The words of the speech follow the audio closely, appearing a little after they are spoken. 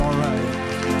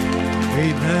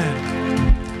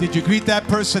Amen. Did you greet that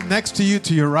person next to you,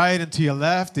 to your right and to your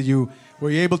left?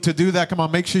 Were you able to do that? Come on,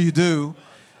 make sure you do.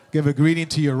 Give a greeting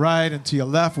to your right and to your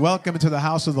left. Welcome into the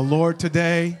house of the Lord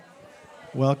today.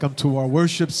 Welcome to our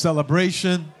worship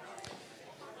celebration.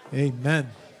 Amen.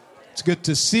 It's good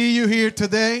to see you here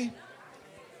today.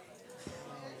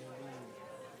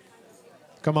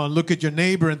 Come on, look at your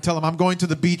neighbor and tell him, I'm going to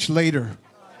the beach later.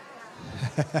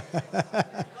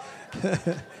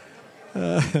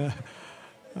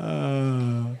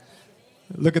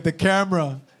 Look at the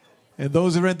camera. And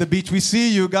those who are at the beach, we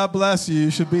see you. God bless you.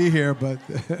 You should be here. But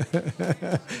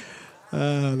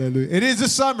hallelujah. It is the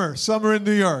summer in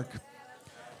New York.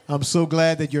 I'm so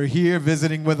glad that you're here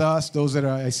visiting with us. Those that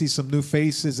I see some new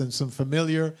faces and some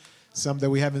familiar, some that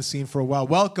we haven't seen for a while.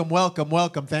 Welcome, welcome,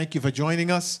 welcome. Thank you for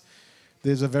joining us.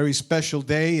 There's a very special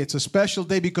day. It's a special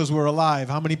day because we're alive.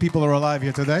 How many people are alive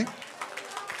here today?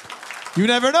 You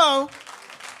never know.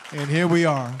 And here we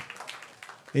are.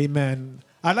 Amen.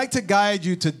 I'd like to guide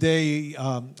you today,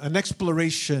 an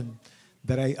exploration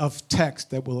of text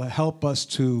that will help us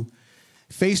to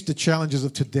face the challenges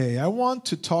of today. I want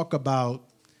to talk about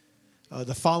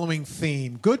the following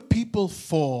theme. Good people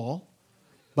fall,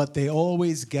 but they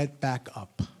always get back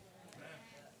up.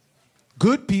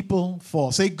 Good people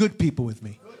fall. Say good people with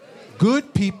me.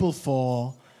 Good people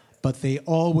fall, but they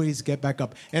always get back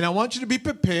up. And I want you to be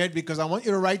prepared because I want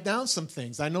you to write down some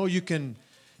things. I know you can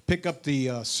pick up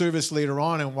the service later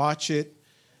on and watch it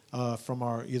from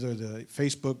either the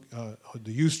Facebook or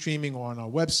the Ustreaming or on our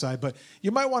website. But you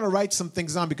might want to write some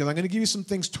things down because I'm going to give you some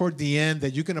things toward the end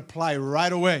that you can apply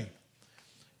right away.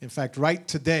 In fact, right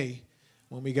today,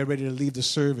 when we get ready to leave the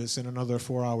service in another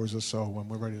 4 hours or so, when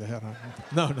we're ready to head on.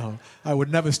 No. I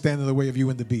would never stand in the way of you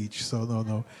in the beach, so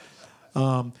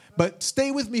no. But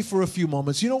stay with me for a few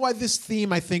moments. You know why this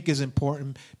theme, I think, is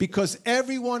important? Because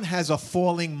everyone has a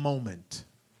falling moment.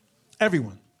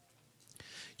 Everyone.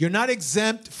 You're not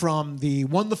exempt from the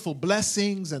wonderful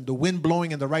blessings and the wind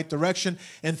blowing in the right direction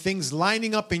and things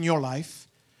lining up in your life,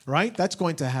 right? That's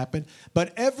going to happen.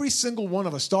 But every single one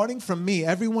of us, starting from me,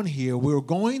 everyone here, we're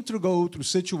going to go through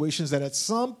situations that at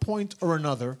some point or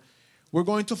another, we're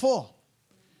going to fall.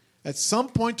 At some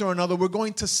point or another, we're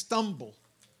going to stumble.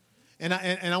 And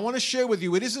I want to share with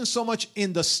you, it isn't so much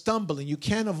in the stumbling. You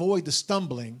can't avoid the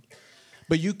stumbling.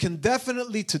 But you can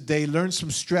definitely today learn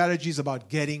some strategies about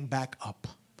getting back up.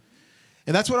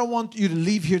 And that's what I want you to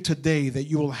leave here today, that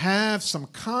you will have some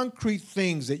concrete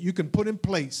things that you can put in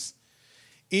place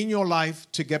in your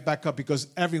life to get back up. Because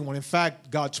everyone, in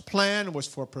fact, God's plan was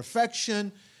for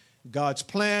perfection. God's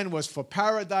plan was for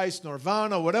paradise,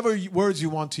 nirvana, whatever words you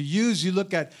want to use. You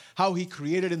look at how he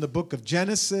created in the book of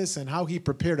Genesis and how he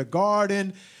prepared a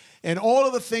garden and all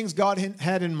of the things God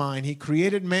had in mind. He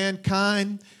created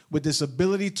mankind with this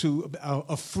ability to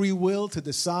a free will to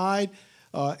decide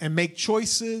and make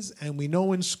choices. And we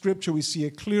know in Scripture, we see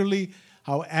it clearly,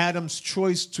 how Adam's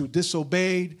choice to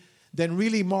disobey then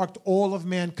really marked all of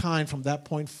mankind from that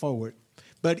point forward.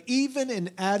 But even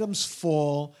in Adam's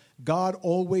fall, God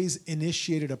always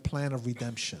initiated a plan of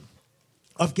redemption,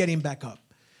 of getting back up.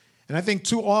 And I think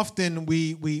too often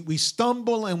we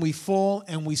stumble and we fall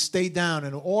and we stay down.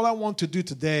 And all I want to do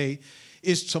today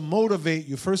is to motivate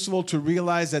you, first of all, to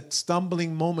realize that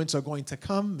stumbling moments are going to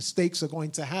come. Mistakes are going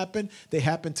to happen. They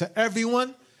happen to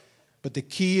everyone. But the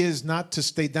key is not to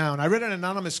stay down. I read an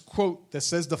anonymous quote that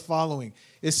says the following.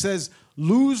 It says,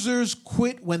 losers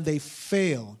quit when they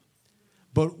fail,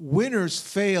 but winners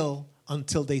fail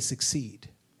until they succeed.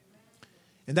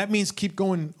 And that means keep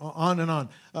going on and on.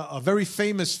 A very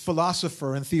famous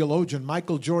philosopher and theologian,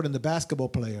 Michael Jordan, the basketball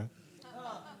player,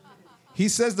 he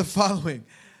says the following.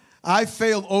 I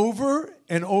failed over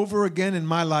and over again in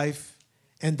my life,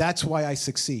 and that's why I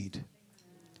succeed.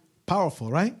 Powerful,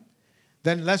 right?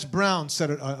 Then Les Brown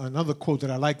said another quote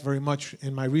that I like very much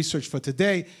in my research for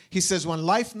today. He says, when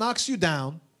life knocks you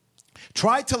down,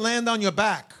 try to land on your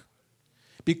back,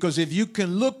 because if you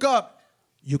can look up,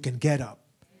 you can get up.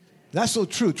 That's so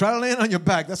true. Try to land on your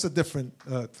back. That's a different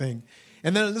thing.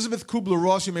 And then Elizabeth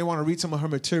Kubler-Ross, you may want to read some of her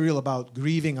material about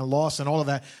grieving and loss and all of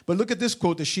that. But look at this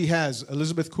quote that she has,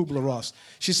 Elizabeth Kubler-Ross.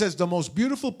 She says, the most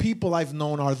beautiful people I've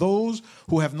known are those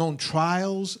who have known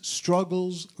trials,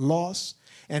 struggles, loss,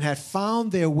 and have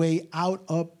found their way out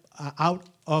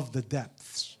of the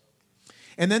depths.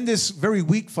 And then this very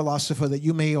weak philosopher that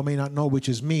you may or may not know, which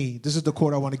is me, this is the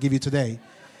quote I want to give you today.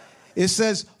 It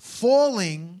says,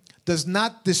 falling does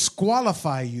not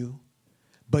disqualify you,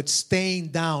 but staying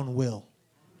down will.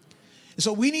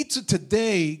 So we need to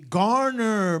today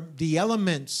garner the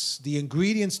elements, the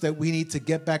ingredients that we need to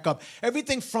get back up.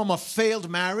 Everything from a failed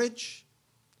marriage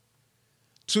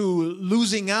to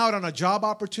losing out on a job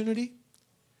opportunity,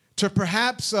 to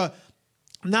perhaps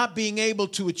not being able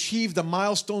to achieve the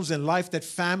milestones in life that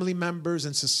family members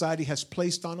and society has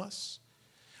placed on us,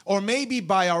 or maybe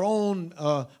by our own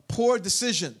poor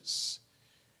decisions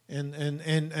and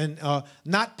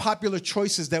not popular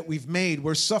choices that we've made,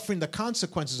 we're suffering the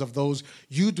consequences of those.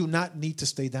 You do not need to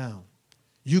stay down.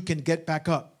 You can get back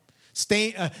up.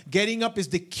 Getting up is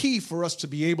the key for us to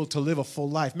be able to live a full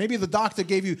life. Maybe the doctor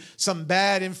gave you some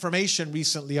bad information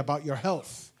recently about your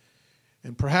health.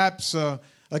 And perhaps,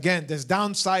 again, there's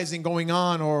downsizing going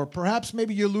on, or perhaps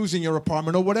maybe you're losing your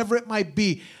apartment, or whatever it might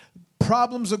be.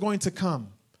 Problems are going to come.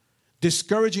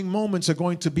 Discouraging moments are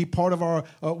going to be part of our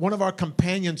one of our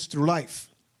companions through life.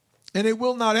 And it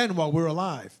will not end while we're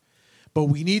alive. But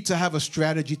we need to have a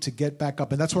strategy to get back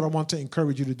up. And that's what I want to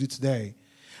encourage you to do today.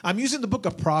 I'm using the book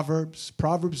of Proverbs.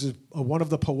 Proverbs is one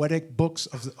of the poetic books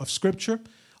of Scripture,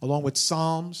 along with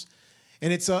Psalms.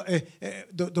 And it's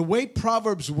the way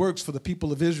Proverbs works for the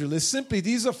people of Israel is simply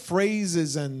these are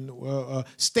phrases and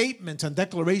statements and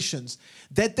declarations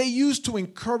that they use to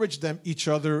encourage each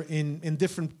other in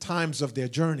different times of their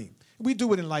journey. We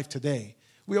do it in life today.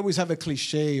 We always have a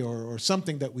cliche or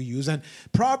something that we use. And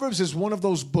Proverbs is one of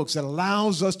those books that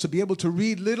allows us to be able to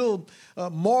read little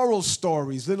moral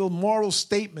stories, little moral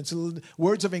statements, little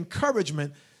words of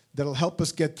encouragement that'll help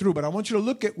us get through. But I want you to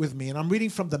look at with me. And I'm reading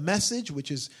from The Message,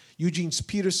 which is Eugene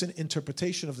Peterson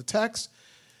interpretation of the text.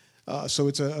 So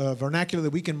it's a vernacular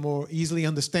that we can more easily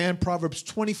understand. Proverbs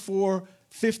 24,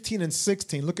 15, and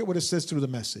 16. Look at what it says through The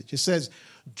Message. It says,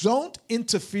 don't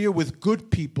interfere with good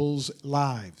people's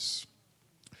lives.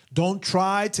 Don't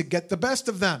try to get the best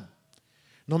of them.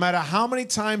 No matter how many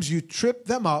times you trip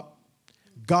them up,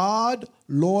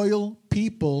 God-loyal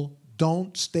people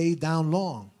don't stay down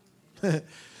long.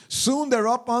 Soon they're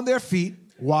up on their feet,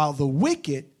 while the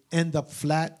wicked end up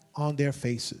flat on their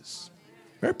faces.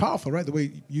 Very powerful, right? The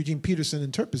way Eugene Peterson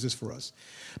interprets this for us.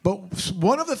 But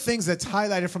one of the things that's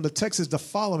highlighted from the text is the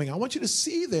following. I want you to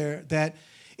see there that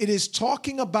it is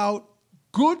talking about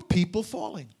good people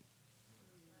falling.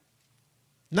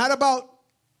 Not about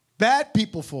bad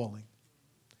people falling,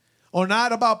 or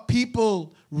not about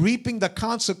people reaping the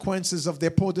consequences of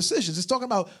their poor decisions. It's talking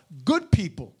about good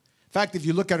people. In fact, if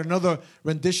you look at another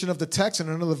rendition of the text and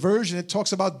another version, it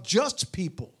talks about just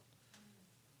people,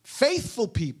 faithful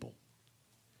people,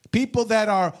 people that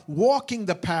are walking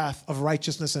the path of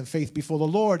righteousness and faith before the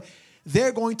Lord.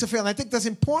 They're going to fail. And I think that's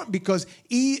important because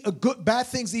bad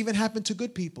things even happen to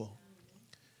good people.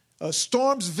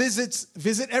 Storms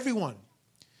visit everyone.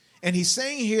 And he's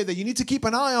saying here that you need to keep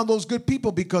an eye on those good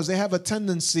people because they have a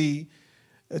tendency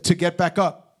to get back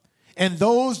up. And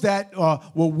those that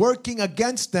were working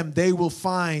against them, they will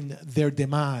find their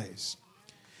demise.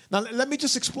 Now, let me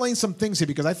just explain some things here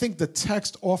because I think the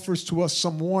text offers to us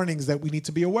some warnings that we need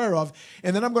to be aware of.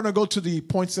 And then I'm going to go to the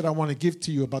points that I want to give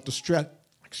to you about the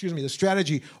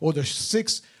strategy or the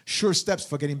 6 sure steps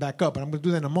for getting back up. And I'm going to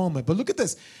do that in a moment. But look at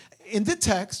this. In the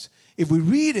text, if we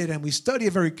read it and we study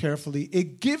it very carefully,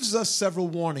 it gives us several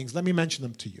warnings. Let me mention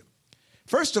them to you.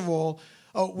 First of all,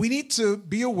 we need to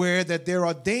be aware that there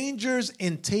are dangers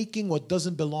in taking what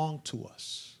doesn't belong to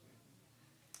us.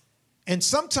 And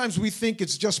sometimes we think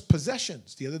it's just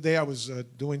possessions. The other day I was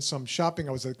doing some shopping.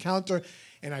 I was at the counter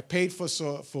and I paid for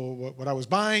what I was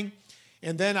buying.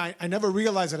 And then I never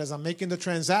realized that as I'm making the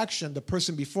transaction, the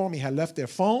person before me had left their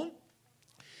phone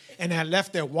and had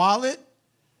left their wallet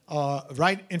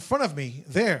right in front of me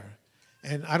there.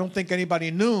 And I don't think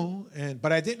anybody knew,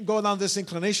 but I didn't go down this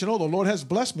inclination. Oh, the Lord has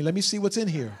blessed me. Let me see what's in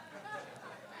here.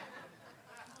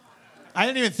 I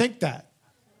didn't even think that.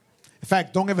 In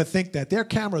fact, don't ever think that. There are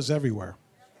cameras everywhere.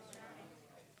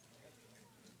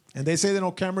 And they say there are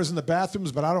no cameras in the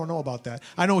bathrooms, but I don't know about that.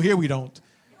 I know here we don't.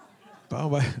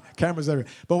 But cameras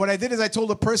everywhere. But what I did is I told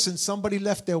the person, somebody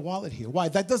left their wallet here. Why?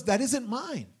 That isn't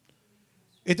mine.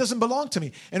 It doesn't belong to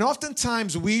me. And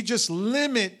oftentimes we just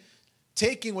limit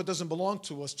taking what doesn't belong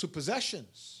to us to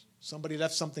possessions. Somebody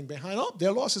left something behind. Oh,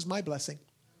 their loss is my blessing.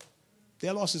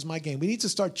 Their loss is my gain. We need to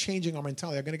start changing our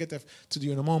mentality. I'm going to get that to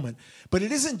you in a moment. But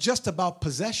it isn't just about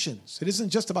possessions. It isn't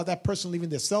just about that person leaving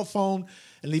their cell phone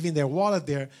and leaving their wallet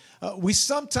there. We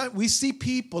see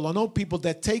people or know people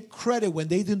that take credit when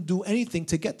they didn't do anything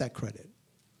to get that credit.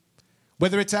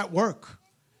 Whether it's at work,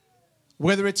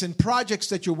 whether it's in projects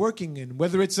that you're working in,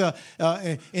 whether it's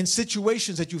in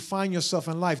situations that you find yourself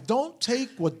in life. Don't take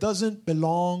what doesn't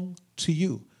belong to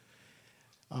you.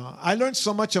 I learned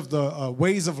so much of the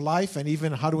ways of life and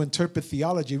even how to interpret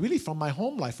theology really from my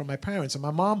home life, from my parents. And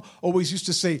my mom always used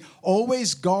to say,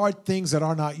 always guard things that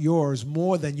are not yours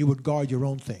more than you would guard your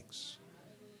own things.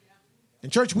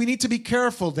 And church, we need to be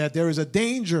careful that there is a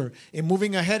danger in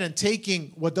moving ahead and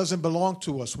taking what doesn't belong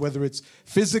to us, whether it's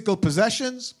physical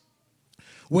possessions,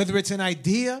 whether it's an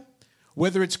idea,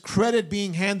 whether it's credit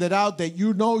being handed out that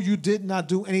you know you did not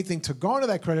do anything to garner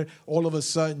that credit, all of a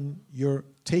sudden you're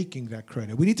taking that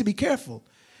credit. We need to be careful.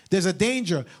 There's a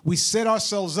danger. We set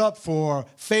ourselves up for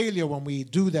failure when we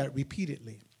do that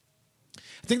repeatedly.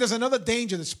 I think there's another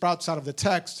danger that sprouts out of the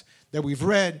text that we've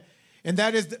read, and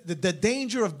that is the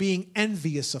danger of being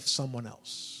envious of someone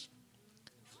else.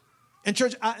 And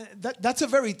church, that's a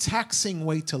very taxing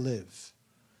way to live.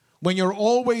 When you're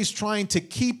always trying to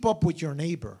keep up with your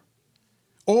neighbor,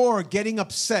 or getting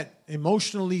upset,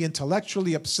 emotionally,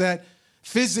 intellectually upset,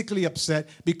 physically upset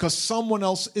because someone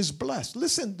else is blessed.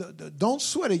 Listen, don't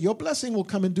sweat it. Your blessing will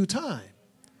come in due time.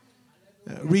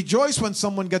 Rejoice when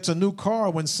someone gets a new car,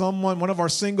 when one of our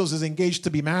singles is engaged to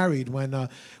be married,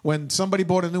 when somebody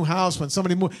bought a new house, when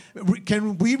somebody moved.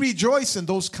 Can we rejoice in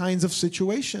those kinds of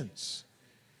situations?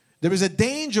 There is a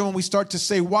danger when we start to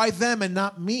say, why them and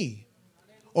not me?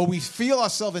 Or we feel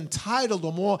ourselves entitled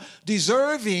or more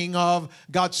deserving of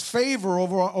God's favor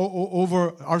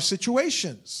over our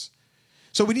situations.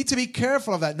 So we need to be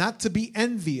careful of that, not to be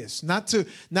envious, not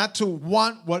to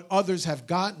want what others have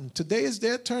gotten. Today is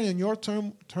their turn, and your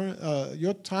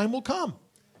time will come.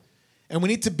 And we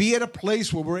need to be at a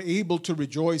place where we're able to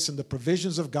rejoice in the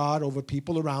provisions of God over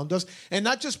people around us, and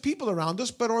not just people around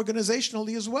us, but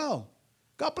organizationally as well.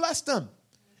 God bless them,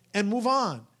 and move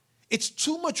on. It's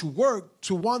too much work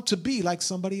to want to be like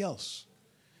somebody else.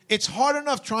 It's hard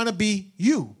enough trying to be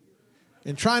you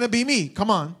and trying to be me. Come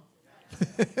on.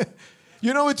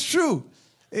 You know, it's true.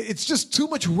 It's just too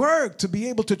much work to be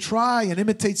able to try and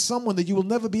imitate someone that you will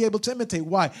never be able to imitate.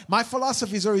 Why? My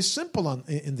philosophy is very simple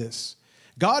in this.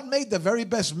 God made the very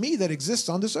best me that exists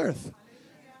on this earth.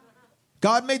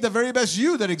 God made the very best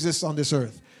you that exists on this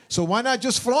earth. So why not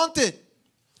just flaunt it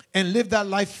and live that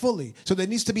life fully? So there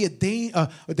needs to be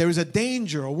there is a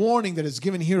danger, a warning that is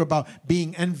given here about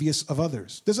being envious of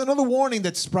others. There's another warning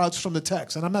that sprouts from the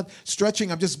text, and I'm not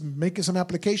stretching, I'm just making some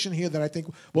application here that I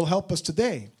think will help us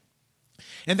today.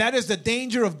 And that is the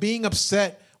danger of being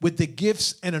upset with the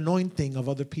gifts and anointing of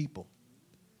other people.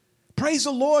 Praise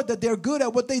the Lord that they're good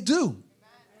at what they do.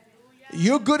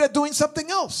 You're good at doing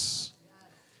something else.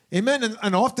 Amen.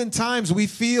 And oftentimes we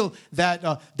feel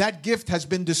that that gift has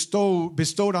been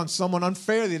bestowed on someone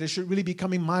unfairly, that it should really be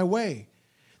coming my way.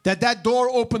 That door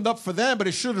opened up for them, but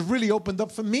it should have really opened up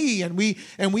for me. And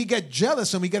we get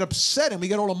jealous and we get upset and we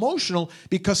get all emotional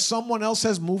because someone else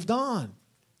has moved on.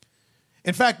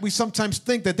 In fact, we sometimes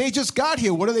think that they just got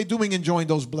here. What are they doing enjoying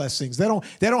those blessings? They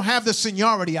don't have the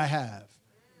seniority I have.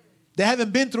 They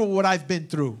haven't been through what I've been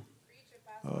through.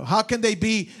 How can they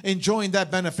be enjoying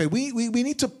that benefit? We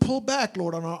need to pull back,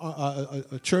 Lord, on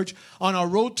our church, on our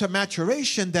road to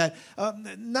maturation, that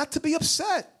not to be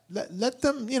upset. Let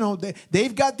them,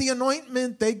 they've got the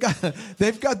anointment, they've got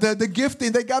the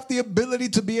gifting, they got the ability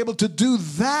to be able to do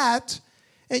that,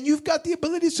 and you've got the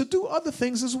ability to do other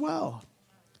things as well.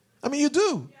 I mean, you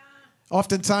do.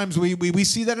 Oftentimes we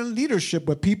see that in leadership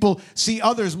where people see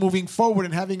others moving forward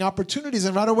and having opportunities,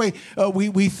 and right away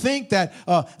we think that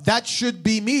that should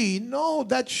be me. No,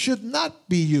 that should not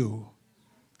be you.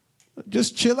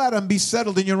 Just chill out and be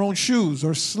settled in your own shoes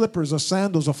or slippers or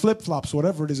sandals or flip-flops,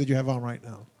 whatever it is that you have on right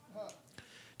now.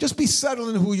 Just be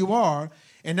settled in who you are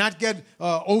and not get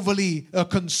overly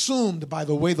consumed by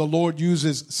the way the Lord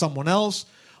uses someone else,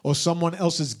 or someone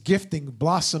else's gifting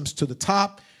blossoms to the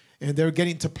top and they're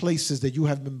getting to places that you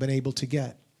haven't been able to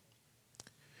get.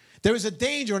 There is a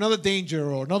danger, another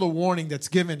danger, or another warning that's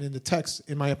given in the text,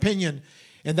 in my opinion,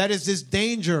 and that is this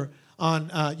danger on,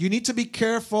 you need to be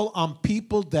careful on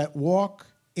people that walk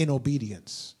in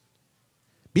obedience.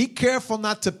 Be careful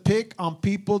not to pick on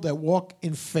people that walk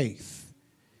in faith.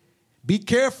 Be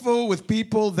careful with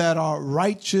people that are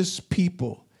righteous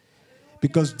people,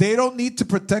 because they don't need to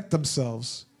protect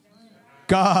themselves.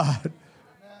 God,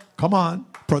 come on,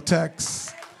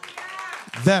 protects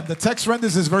them. The text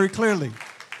renders this very clearly.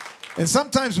 And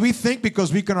sometimes we think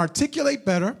because we can articulate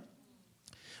better,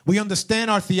 we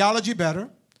understand our theology better,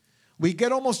 we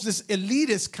get almost this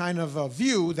elitist kind of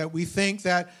view that we think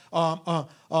that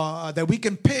that we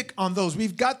can pick on those.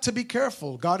 We've got to be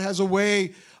careful. God has a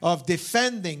way of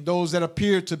defending those that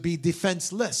appear to be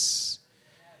defenseless.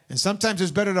 And sometimes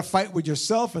it's better to fight with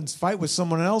yourself and fight with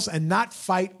someone else and not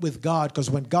fight with God, because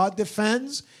when God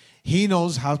defends, He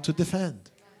knows how to defend.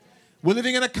 We're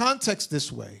living in a context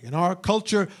this way. In our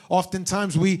culture,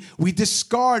 oftentimes we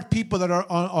discard people that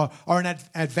are in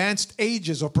advanced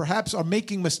ages, or perhaps are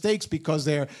making mistakes because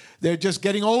they're just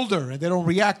getting older and they don't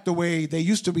react the way they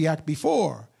used to react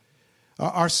before.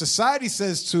 Our society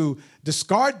says to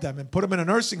discard them and put them in a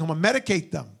nursing home and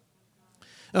medicate them.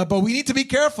 But we need to be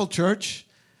careful, church,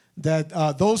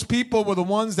 that those people were the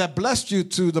ones that blessed you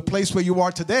to the place where you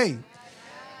are today.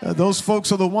 Those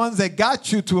folks are the ones that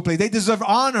got you to a place. They deserve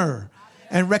honor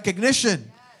and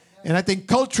recognition. And I think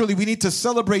culturally we need to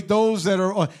celebrate those that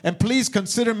are, and please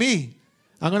consider me.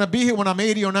 I'm going to be here when I'm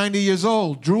 80 or 90 years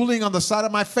old, drooling on the side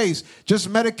of my face. Just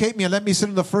medicate me and let me sit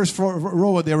in the first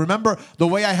row there. Remember the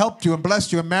way I helped you and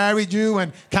blessed you and married you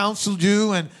and counseled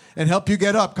you and helped you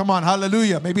get up. Come on,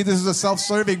 hallelujah. Maybe this is a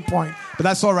self-serving point, but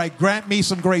that's all right. Grant me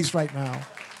some grace right now.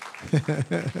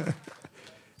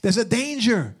 There's a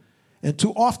danger. And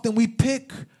too often we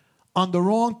pick on the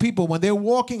wrong people. When they're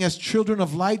walking as children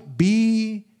of light,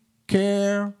 be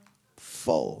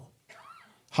careful.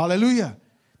 Hallelujah.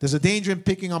 There's a danger in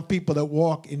picking on people that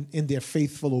walk in their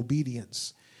faithful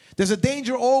obedience. There's a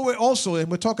danger also, and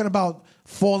we're talking about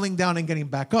falling down and getting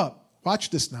back up.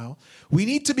 Watch this now. We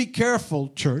need to be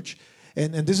careful, church,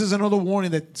 and this is another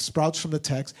warning that sprouts from the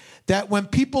text, that when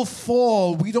people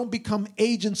fall, we don't become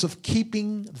agents of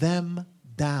keeping them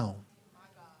down.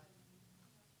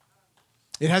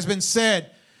 It has been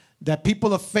said that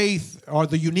people of faith are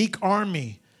the unique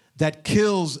army that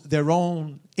kills their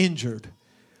own injured.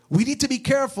 We need to be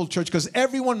careful, church, because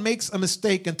everyone makes a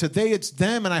mistake, and today it's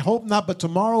them, and I hope not, but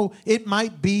tomorrow it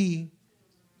might be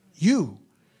you.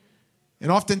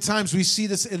 And oftentimes we see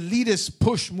this elitist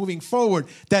push moving forward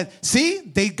that, see,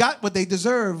 they got what they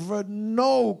deserve.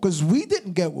 No, because we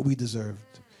didn't get what we deserved.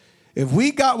 If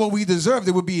we got what we deserved,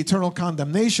 there would be eternal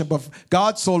condemnation, but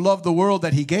God so loved the world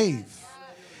that he gave.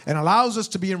 And allows us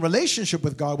to be in relationship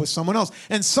with God, with someone else.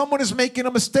 And someone is making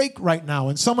a mistake right now.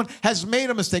 And someone has made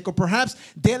a mistake. Or perhaps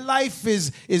their life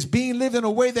is being lived in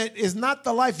a way that is not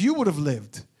the life you would have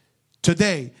lived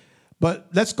today. But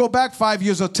let's go back 5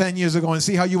 years or 10 years ago and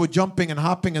see how you were jumping and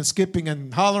hopping and skipping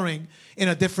and hollering in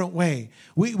a different way.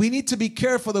 We need to be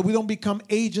careful that we don't become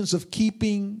agents of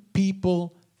keeping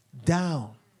people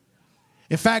down.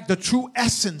 In fact, the true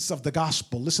essence of the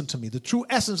gospel, listen to me, the true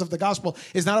essence of the gospel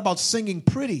is not about singing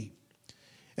pretty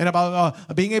and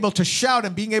about being able to shout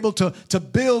and being able to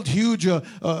build huge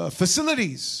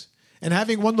facilities and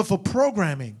having wonderful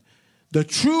programming. The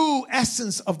true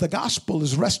essence of the gospel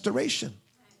is restoration.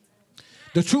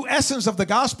 The true essence of the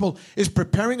gospel is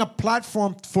preparing a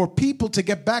platform for people to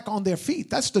get back on their feet.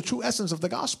 That's the true essence of the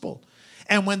gospel.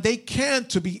 And when they can,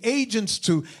 to be agents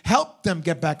to help them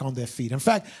get back on their feet. In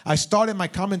fact, I started my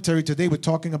commentary today with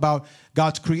talking about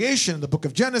God's creation in the book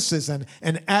of Genesis, and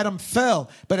Adam fell.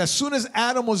 But as soon as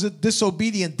Adam was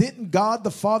disobedient, didn't God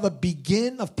the Father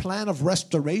begin a plan of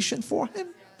restoration for him?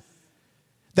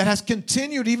 That has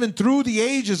continued even through the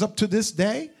ages up to this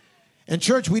day. And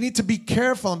church, we need to be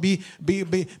careful and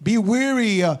be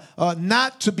weary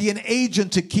not to be an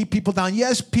agent to keep people down.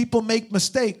 Yes, people make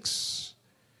mistakes.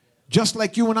 Just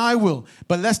like you and I will.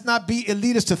 But let's not be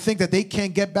elitist to think that they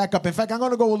can't get back up. In fact, I'm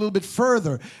going to go a little bit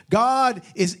further. God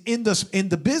is in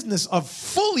the business of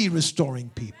fully restoring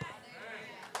people.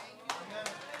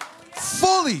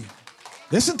 Fully.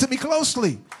 Listen to me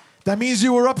closely. That means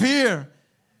you were up here.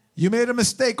 You made a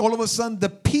mistake. All of a sudden, the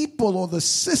people or the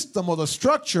system or the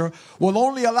structure will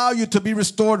only allow you to be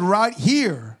restored right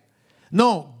here.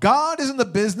 No, God is in the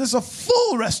business of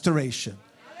full restoration.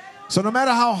 So no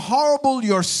matter how horrible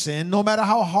your sin, no matter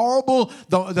how horrible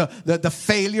the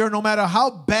failure, no matter how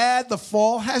bad the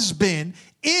fall has been,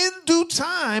 in due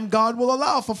time, God will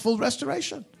allow for full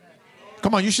restoration.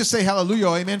 Come on, you should say hallelujah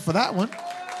or amen for that one.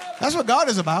 That's what God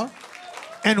is about.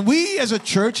 And we as a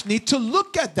church need to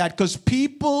look at that because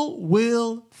people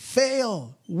will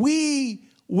fail. We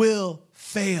will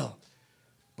fail.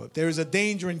 But there is a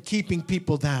danger in keeping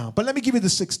people down. But let me give you the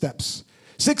 6 steps.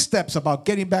 6 steps about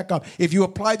getting back up. If you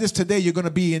apply this today, you're going to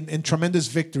be in tremendous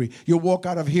victory. You'll walk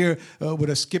out of here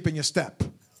with a skip in your step.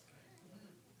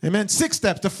 Amen. 6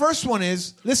 steps. The first one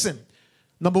is, listen,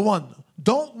 number 1,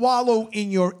 don't wallow in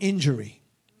your injury.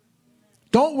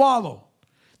 Don't wallow.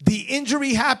 The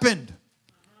injury happened.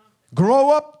 Grow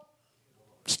up,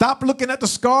 stop looking at the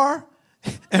scar,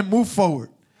 and move forward.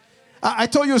 I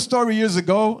told you a story years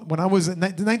ago when I was in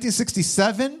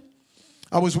 1967.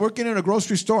 I was working in a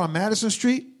grocery store on Madison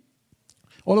Street,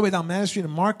 all the way down Madison Street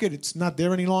in Market. It's not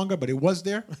there any longer, but it was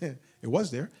there. It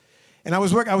was there. And I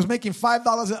was making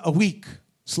 $5 a week,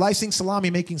 slicing salami,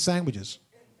 making sandwiches.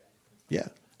 Yeah,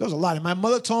 that was a lot. And my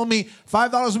mother told me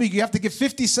 $5 a week, you have to give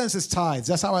 50 cents as tithes.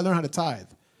 That's how I learned how to tithe.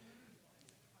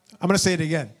 I'm going to say it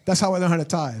again. That's how I learned how to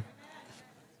tithe.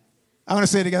 I'm going to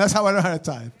say it again. That's how I learned how to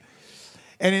tithe.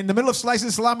 And in the middle of slicing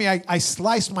salami, I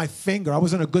sliced my finger. I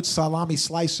wasn't a good salami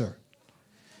slicer.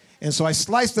 And so I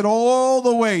sliced it all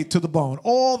the way to the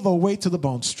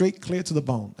bone, straight clear to the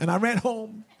bone. And I ran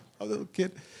home, a little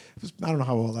kid. I don't know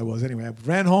how old I was anyway. I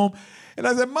ran home and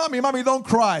I said, Mommy, don't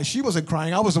cry. She wasn't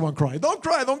crying. I was the one crying. Don't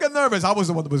cry. Don't get nervous. I was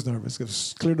the one that was nervous. It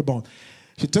was clear the bone.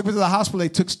 She took me to the hospital. They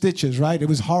took stitches, right? It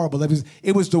was horrible.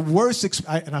 It was the worst.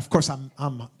 And of course,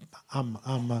 I'm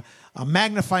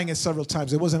magnifying it several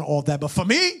times. It wasn't all that. But for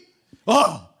me,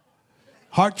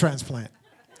 heart transplant.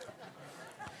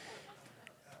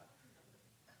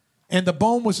 And the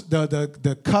bone was,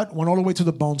 the cut went all the way to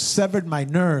the bone, severed my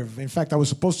nerve. In fact, I was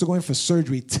supposed to go in for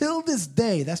surgery. Till this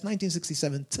day, that's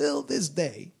 1967, till this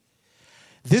day,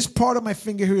 this part of my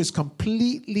finger here is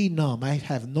completely numb. I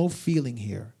have no feeling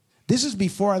here. This is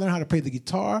before I learned how to play the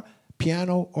guitar,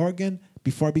 piano, organ,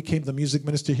 before I became the music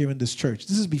minister here in this church.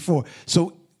 This is before.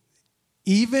 So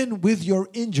even with your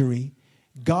injury,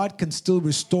 God can still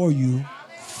restore you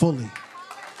fully.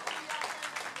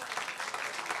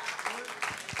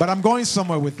 But I'm going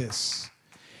somewhere with this.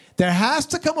 There has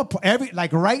to come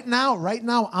like right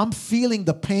now, I'm feeling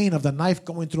the pain of the knife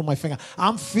going through my finger.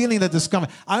 I'm feeling the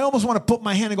discomfort. I almost want to put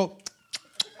my hand and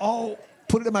go,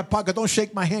 put it in my pocket. Don't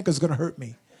shake my hand because it's going to hurt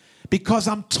me. Because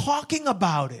I'm talking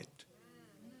about it.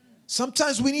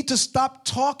 Sometimes we need to stop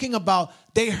talking about,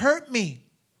 they hurt me.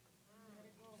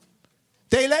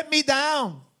 They let me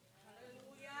down.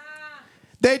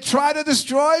 They try to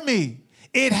destroy me.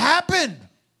 It happened.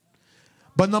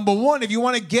 But number one, if you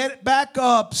want to get back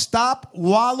up, stop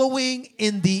wallowing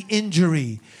in the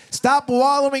injury. Stop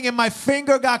wallowing in my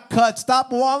finger got cut.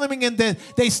 Stop wallowing in that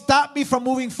they stopped me from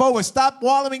moving forward. Stop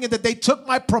wallowing in that they took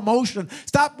my promotion.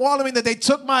 Stop wallowing that they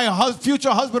took my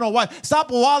future husband or wife.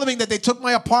 Stop wallowing that they took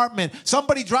my apartment.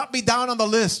 Somebody dropped me down on the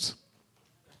list.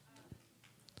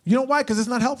 You know why? Because it's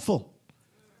not helpful.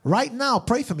 Right now,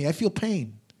 pray for me. I feel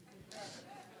pain.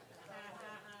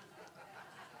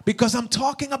 Because I'm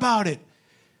talking about it.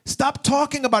 Stop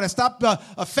talking about it. Stop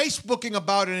Facebooking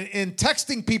about it and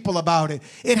texting people about it.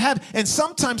 And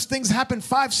sometimes things happened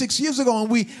 5-6 years ago, and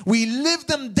we live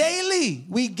them daily.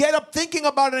 We get up thinking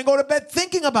about it and go to bed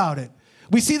thinking about it.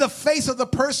 We see the face of the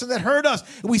person that hurt us.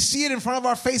 We see it in front of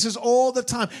our faces all the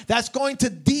time. That's going to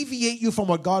deviate you from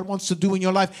what God wants to do in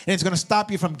your life, and it's going to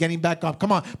stop you from getting back up.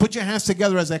 Come on, put your hands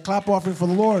together as I clap offering for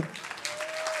the Lord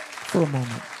for a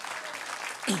moment.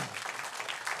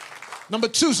 Number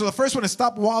two, so the first one is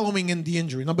stop wallowing in the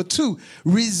injury. Number two,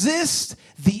 resist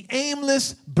the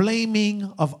aimless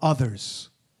blaming of others.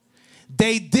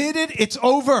 They did it, it's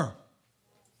over.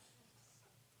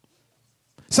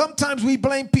 Sometimes we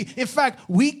blame people. In fact,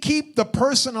 we keep the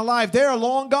person alive. They're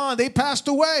long gone. They passed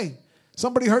away.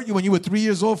 Somebody hurt you when you were 3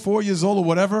 years old, 4 years old, or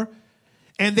whatever.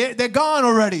 And they're gone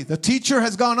already. The teacher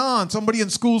has gone on. Somebody in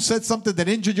school said something that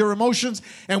injured your emotions,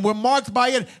 and we're marked by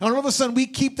it. And all of a sudden, we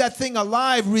keep that thing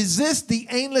alive. Resist the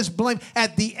aimless blame.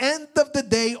 At the end of the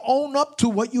day, own up to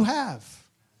what you have.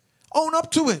 Own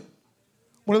up to it.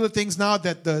 One of the things now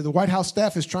that the White House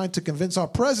staff is trying to convince our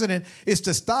president is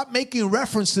to stop making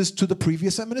references to the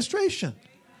previous administration.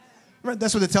 Right?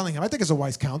 That's what they're telling him. I think it's a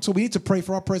wise counsel. We need to pray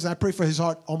for our president. I pray for his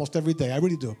heart almost every day. I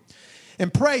really do.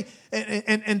 And pray,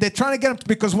 and they're trying to get him,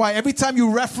 because why? Every time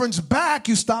you reference back,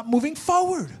 you stop moving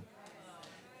forward.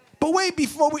 But wait,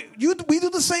 before we do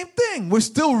the same thing. We're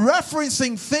still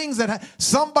referencing things that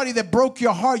somebody that broke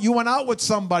your heart. You went out with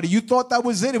somebody. You thought that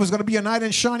was it. It was going to be a knight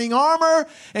in shining armor,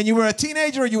 and you were a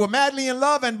teenager, and you were madly in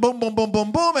love, and boom, boom, boom,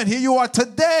 boom, boom, and here you are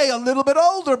today, a little bit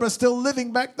older, but still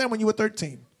living back then when you were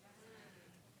 13.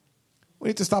 We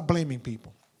need to stop blaming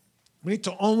people. We need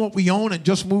to own what we own and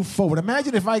just move forward.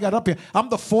 Imagine if I got up here. I'm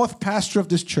the fourth pastor of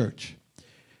this church,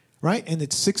 right? And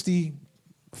it's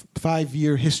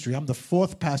 65-year history. I'm the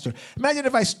fourth pastor. Imagine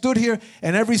if I stood here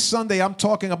and every Sunday I'm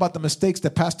talking about the mistakes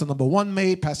that pastor number 1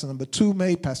 made, pastor number 2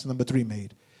 made, pastor number 3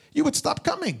 made. You would stop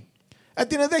coming.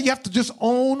 At the end of the day, you have to just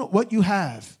own what you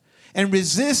have and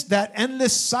resist that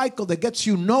endless cycle that gets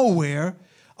you nowhere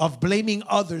of blaming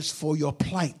others for your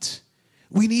plight.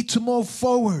 We need to move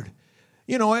forward.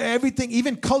 You know, everything,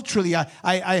 even culturally,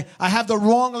 I have the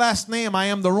wrong last name. I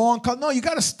am the wrong color. No, you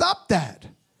got to stop that.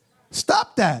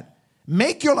 Stop that.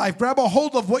 Make your life, grab a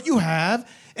hold of what you have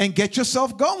and get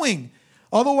yourself going.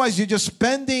 Otherwise, you're just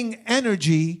spending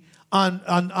energy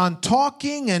on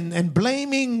talking and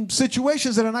blaming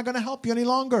situations that are not going to help you any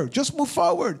longer. Just move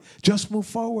forward. Just move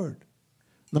forward.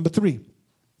 Number 3.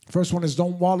 First one is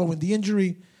don't wallow in the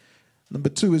injury. Number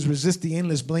 2 is resist the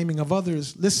endless blaming of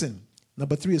others. Listen.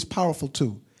 Number 3 is powerful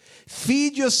too.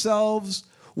 Feed yourselves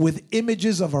with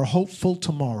images of our hopeful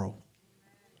tomorrow.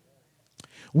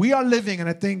 We are living, and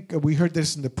I think we heard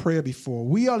this in the prayer before,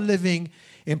 we are living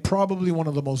in probably one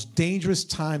of the most dangerous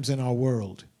times in our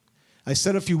world. I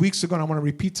said a few weeks ago, and I want to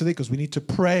repeat today because we need to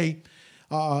pray.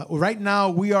 Right now,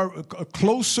 we are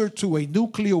closer to a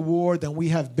nuclear war than we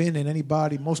have been in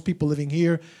anybody. Most people living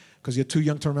here, because you're too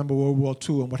young to remember World War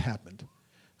II and what happened.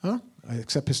 Huh?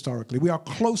 Except historically. We are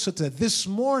closer to that. This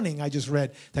morning, I just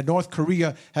read that North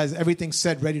Korea has everything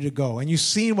set, ready to go. And you've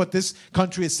seen what this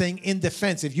country is saying in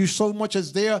defense. If you so much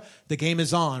as there, the game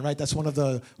is on, right? That's one of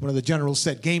the generals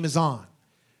said, game is on.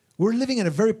 We're living in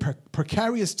a very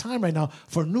precarious time right now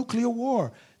for nuclear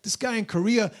war. This guy in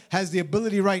Korea has the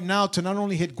ability right now to not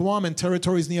only hit Guam and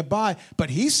territories nearby,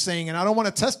 but he's saying, and I don't want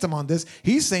to test him on this,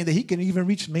 he's saying that he can even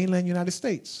reach mainland United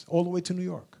States, all the way to New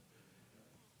York.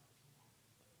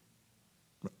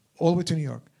 All the way to New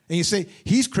York. And you say,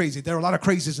 he's crazy. There are a lot of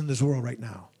crazies in this world right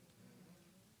now.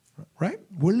 Right?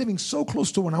 We're living so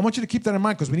close to one. I want you to keep that in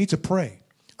mind because we need to pray.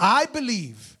 I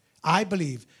believe, I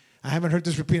haven't heard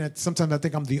this repeated. Sometimes I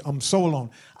think I'm so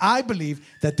alone. I believe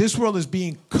that this world is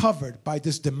being covered by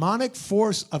this demonic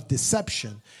force of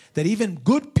deception that even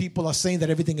good people are saying that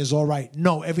everything is all right.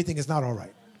 No, everything is not all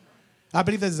right. I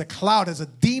believe there's a cloud, there's a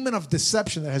demon of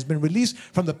deception that has been released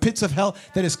from the pits of hell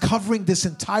that is covering this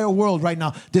entire world right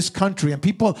now, this country. And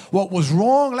people, what was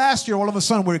wrong last year, all of a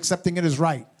sudden we're accepting it as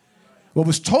right. What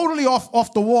was totally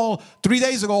off the wall 3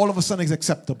 days ago, all of a sudden is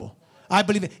acceptable. I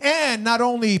believe it. And not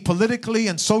only politically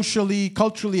and socially,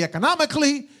 culturally,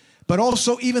 economically, but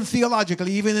also even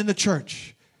theologically, even in the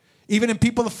church. Even in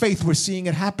people of faith, we're seeing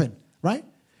it happen, right?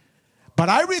 But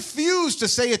I refuse to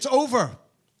say it's over.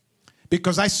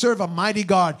 Because I serve a mighty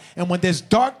God. And when there's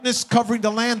darkness covering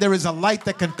the land, there is a light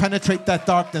that can penetrate that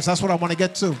darkness. That's what I want to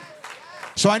get to.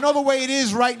 So I know the way it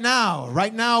is right now.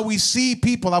 Right now we see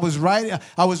people. I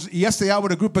was yesterday out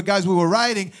with a group of guys. We were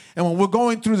riding. And when we're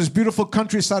going through this beautiful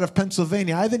countryside of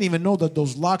Pennsylvania, I didn't even know that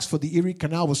those locks for the Erie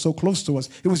Canal were so close to us.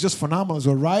 It was just phenomenal. As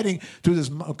we're riding through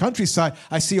this countryside,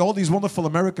 I see all these wonderful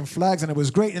American flags. And it was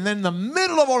great. And then in the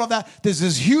middle of all of that, there's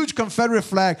this huge Confederate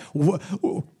flag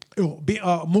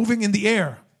moving in the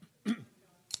air.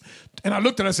 And I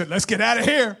looked at it and I said, let's get out of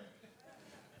here.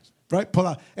 Right? Pull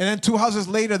out. And then 2 houses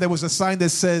later, there was a sign that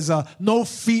says,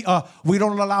 we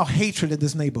don't allow hatred in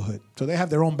this neighborhood. So they have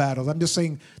their own battles. I'm just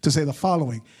saying to say the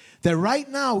following. That right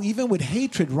now, even with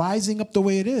hatred rising up the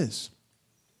way it is,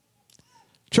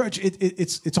 church,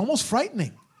 it's almost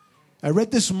frightening. I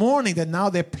read this morning that now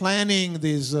they're planning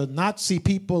these Nazi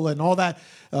people and all that,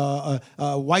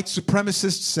 white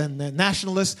supremacists and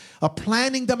nationalists are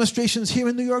planning demonstrations here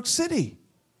in New York City.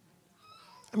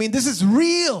 I mean, this is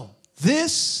real.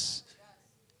 This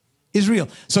is real.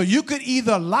 So you could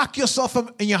either lock yourself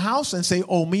in your house and say,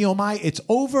 oh my, it's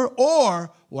over,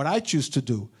 or what I choose to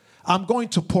do, I'm going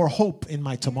to pour hope in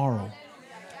my tomorrow.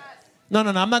 No.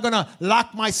 I'm not going to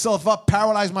lock myself up,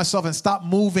 paralyze myself, and stop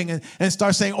moving and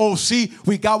start saying, oh, see,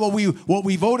 we got what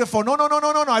we voted for. No.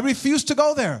 I refuse to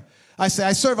go there. I say,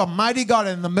 I serve a mighty God,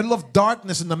 and in the middle of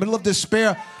darkness, in the middle of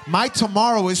despair, my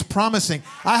tomorrow is promising.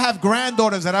 I have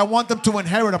granddaughters that I want them to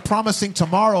inherit a promising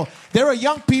tomorrow. There are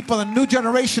young people, a new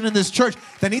generation in this church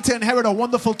that need to inherit a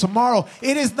wonderful tomorrow.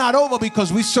 It is not over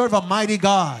because we serve a mighty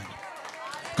God.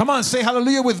 Come on, say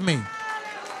hallelujah with me.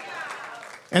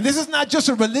 And this is not just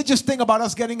a religious thing about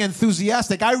us getting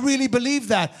enthusiastic. I really believe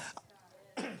that.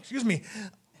 Excuse me.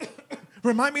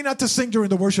 Remind me not to sing during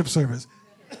the worship service.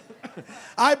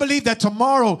 I believe that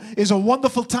tomorrow is a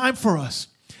wonderful time for us.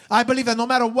 I believe that no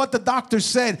matter what the doctor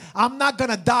said, I'm not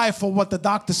going to die for what the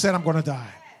doctor said I'm going to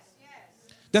die.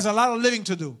 There's a lot of living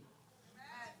to do.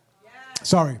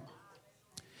 Sorry.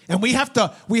 And we have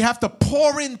to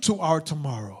pour into our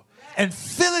tomorrow and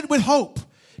fill it with hope.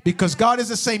 Because God is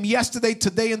the same yesterday,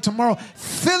 today, and tomorrow.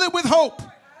 Fill it with hope.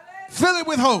 Fill it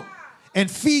with hope. And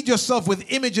feed yourself with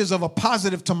images of a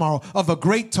positive tomorrow, of a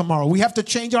great tomorrow. We have to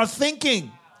change our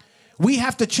thinking. We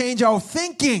have to change our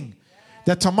thinking.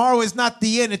 That tomorrow is not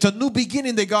the end. It's a new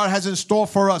beginning that God has in store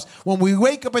for us. When we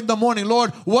wake up in the morning,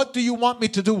 Lord, what do you want me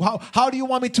to do? How do you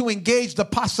want me to engage the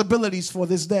possibilities for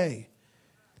this day?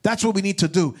 That's what we need to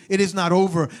do. It is not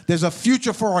over. There's a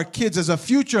future for our kids. There's a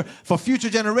future for future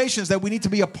generations that we need to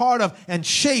be a part of and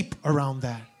shape around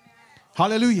that.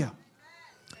 Hallelujah.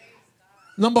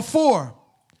 Number 4.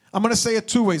 I'm going to say it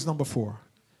 2 ways, number 4.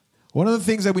 One of the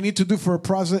things that we need to do for a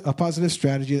positive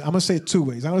strategy, I'm going to say it 2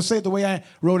 ways. I'm going to say it the way I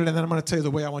wrote it, and then I'm going to tell you the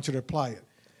way I want you to apply it.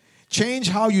 Change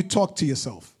how you talk to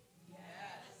yourself.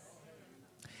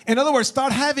 In other words,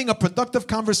 start having a productive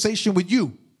conversation with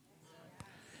you.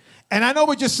 And I know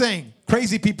what you're saying.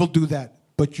 Crazy people do that.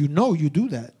 But you know you do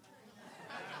that.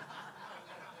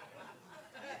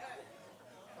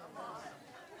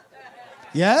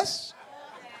 Yes?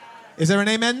 Is there an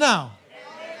amen now?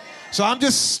 So I'm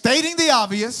just stating the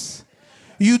obvious.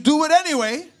 You do it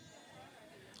anyway.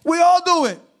 We all do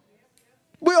it.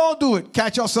 We all do it.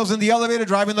 Catch ourselves in the elevator,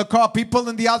 driving the car. People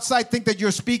in the outside think that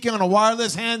you're speaking on a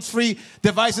wireless, hands-free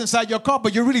device inside your car,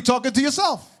 but you're really talking to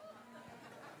yourself.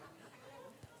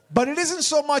 But it isn't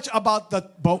so much about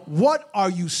but what are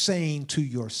you saying to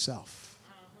yourself?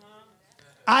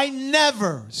 I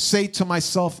never say to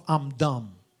myself, I'm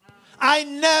dumb. I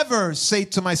never say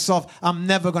to myself, I'm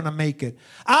never going to make it.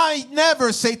 I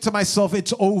never say to myself,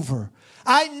 it's over.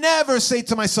 I never say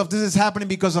to myself, this is happening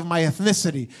because of my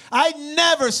ethnicity. I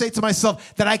never say to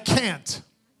myself that I can't.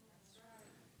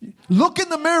 Look in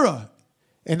the mirror,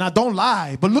 and I don't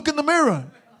lie, but look in the mirror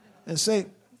and say,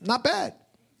 not bad.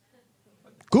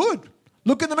 Good.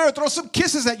 Look in the mirror, throw some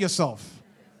kisses at yourself.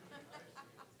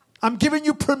 I'm giving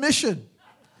you permission.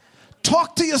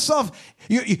 Talk to yourself.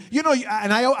 You know,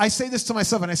 and I say this to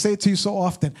myself, and I say it to you so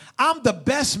often. I'm the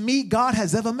best me God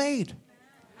has ever made.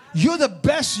 You're the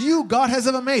best you God has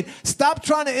ever made. Stop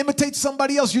trying to imitate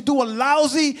somebody else. You do a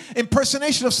lousy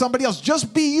impersonation of somebody else.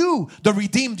 Just be you, the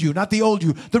redeemed you, not the old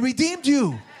you. The redeemed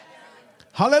you.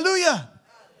 Hallelujah.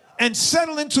 And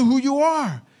settle into who you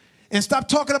are. And stop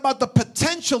talking about the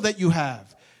potential that you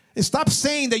have. And stop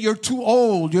saying that you're too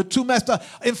old, you're too messed up.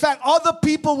 In fact, other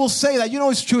people will say that. You know,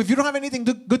 it's true. If you don't have anything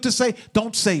good to say,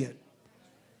 don't say it.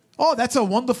 Oh, that's a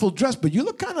wonderful dress, but you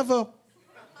look kind of a...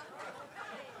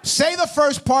 Say the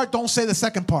first part, don't say the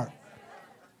second part.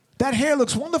 That hair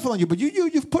looks wonderful on you, but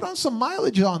you've put on some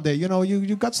mileage on there. You know,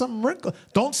 you've got some wrinkles.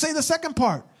 Don't say the second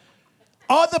part.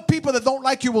 Other people that don't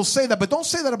like you will say that, but don't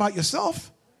say that about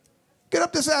yourself. Get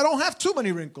up there and say, I don't have too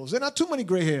many wrinkles. There are not too many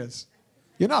gray hairs.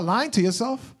 You're not lying to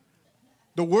yourself.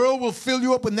 The world will fill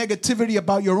you up with negativity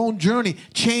about your own journey.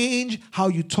 Change how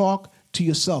you talk to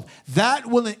yourself. That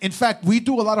will, in fact, we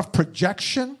do a lot of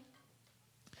projection.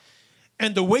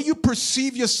 And the way you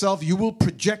perceive yourself, you will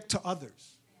project to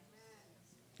others.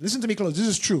 Listen to me close. This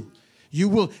is true. You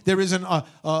will. There is an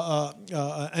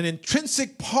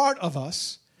intrinsic part of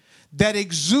us that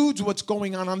exudes what's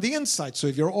going on the inside. So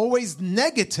if you're always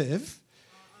negative,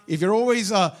 if you're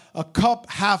always a cup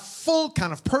half full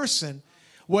kind of person,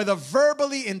 whether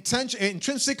verbally,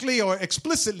 intrinsically, or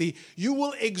explicitly, you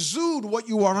will exude what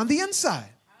you are on the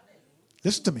inside.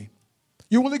 Listen to me.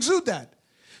 You will exude that.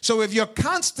 So if you're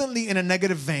constantly in a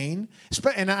negative vein,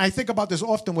 and I think about this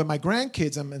often with my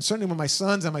grandkids, and certainly with my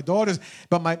sons and my daughters,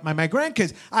 but my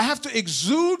grandkids, I have to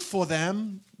exude for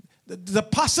them the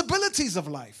possibilities of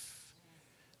life,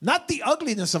 not the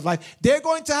ugliness of life. They're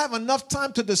going to have enough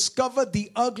time to discover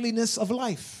the ugliness of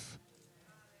life.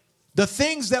 The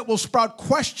things that will sprout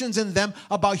questions in them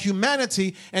about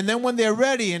humanity, and then when they're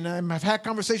ready, and I've had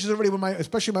conversations already with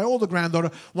especially my older granddaughter,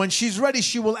 when she's ready,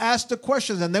 she will ask the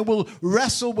questions, and then we'll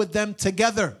wrestle with them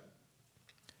together.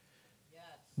 Yes.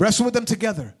 Wrestle with them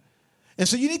together. And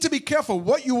so you need to be careful.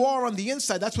 What you are on the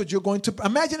inside, that's what you're going to...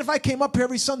 Imagine if I came up here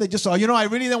every Sunday just so, I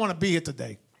really don't want to be here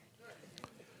today.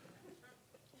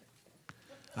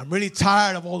 I'm really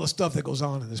tired of all the stuff that goes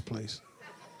on in this place.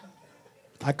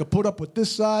 I could put up with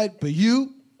this side, but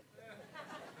you,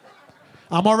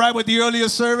 I'm all right with the earlier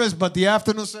service, but the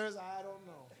afternoon service, I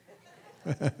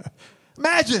don't know.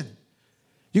 Imagine.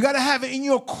 You got to have in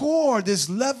your core this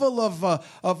level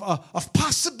of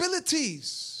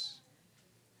possibilities.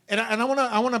 And I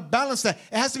want to balance that.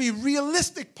 It has to be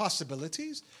realistic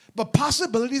possibilities, but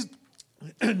possibilities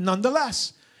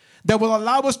nonetheless that will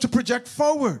allow us to project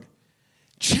forward.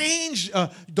 Change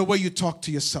the way you talk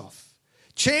to yourself.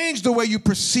 Change the way you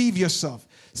perceive yourself.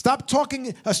 Start talking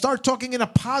in a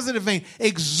positive vein.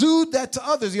 Exude that to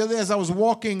others. The other day as I was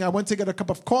walking, I went to get a cup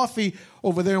of coffee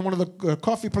over there in one of the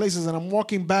coffee places, and I'm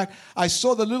walking back. I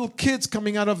saw the little kids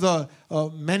coming out of the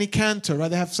Manny Cantor, right?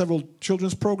 They have several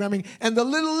children's programming. And the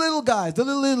little guys,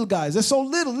 they're so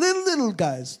little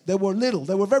guys. They were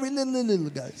very little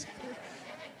guys.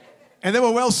 And they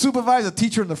were well supervised, a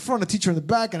teacher in the front, a teacher in the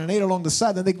back, and an aide along the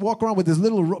side. And they walk around with this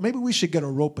little rope. Maybe we should get a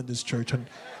rope in this church.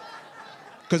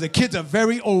 Because the kids are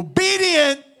very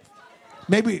obedient.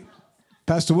 Maybe,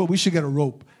 Pastor Will, we should get a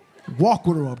rope. Walk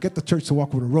with a rope. Get the church to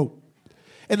walk with a rope.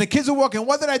 And the kids are walking.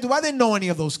 What did I do? I didn't know any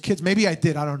of those kids. Maybe I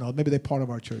did. I don't know. Maybe they're part of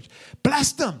our church.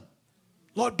 Bless them.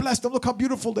 Lord, bless them. Look how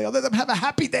beautiful they are. Let them have a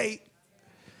happy day.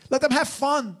 Let them have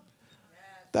fun.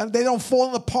 That they don't fall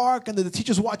in the park, and that the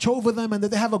teachers watch over them, and that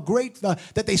they have a great, that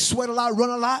they sweat a lot, run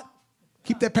a lot,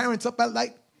 keep their parents up at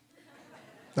night.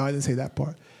 No, I didn't say that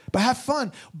part. But have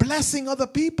fun. Blessing other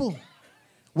people.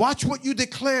 Watch what you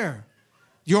declare.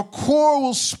 Your core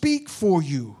will speak for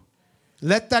you.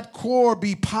 Let that core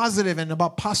be positive and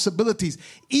about possibilities,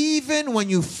 even when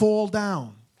you fall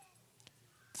down.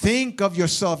 Think of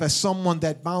yourself as someone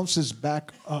that bounces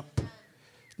back up.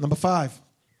 Number 5.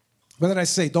 What did I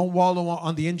say? Don't wallow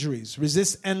on the injuries.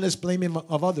 Resist endless blaming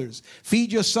of others.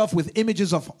 Feed yourself with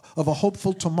images of a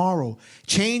hopeful tomorrow.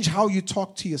 Change how you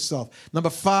talk to yourself. Number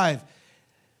 5,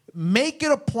 make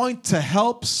it a point to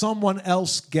help someone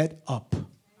else get up.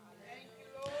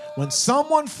 When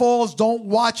someone falls, don't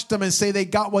watch them and say they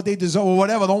got what they deserve or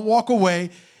whatever. Don't walk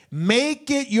away. Make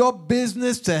it your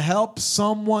business to help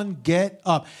someone get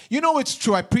up. You know, it's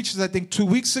true. I preached this, I think, 2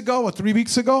 weeks ago or 3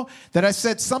 weeks ago, that I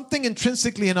said something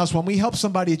intrinsically in us, when we help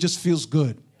somebody, it just feels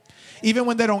good. Even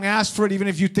when they don't ask for it, even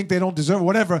if you think they don't deserve it,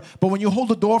 whatever. But when you hold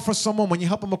the door for someone, when you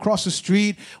help them across the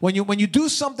street, when you do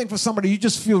something for somebody, you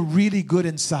just feel really good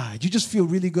inside. You just feel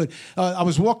really good. I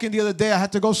was walking the other day. I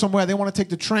had to go somewhere. I didn't want to take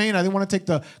the train. I didn't want to take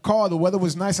the car. The weather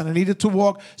was nice, and I needed to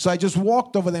walk. So I just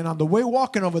walked over there. And on the way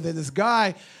walking over there, this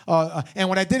guy, and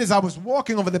what I did is I was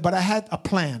walking over there, but I had a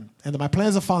plan. And my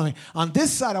plans are following. On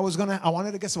this side, I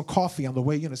wanted to get some coffee on the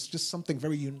way. You know, it's just something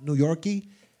very New Yorky.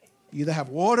 You either have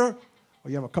water or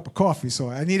you have a cup of coffee.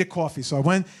 So I needed coffee. So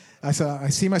I said, I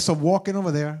see myself walking over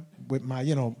there with my,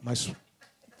 the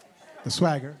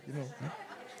swagger, right?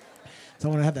 So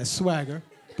I want to have that swagger,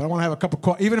 but I want to have a cup of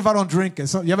coffee, even if I don't drink it.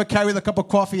 So you ever carry the cup of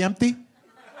coffee empty?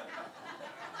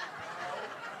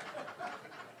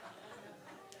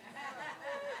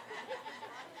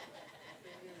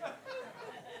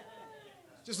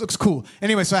 Just looks cool.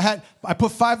 Anyway, so I put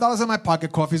 $5 in my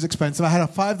pocket. Coffee is expensive. I had a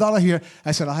 $5 here.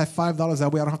 I said, I'll have $5. That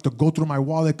way I don't have to go through my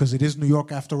wallet, because it is New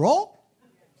York after all.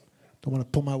 Don't want to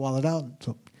pull my wallet out.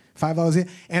 So $5 here.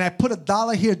 And I put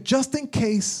 $1 here just in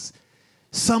case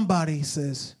somebody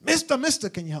says, Mister,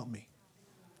 can you help me?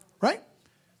 Right?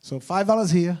 So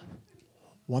 $5 here,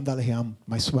 $1 here. I'm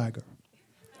my swagger.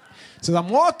 So I'm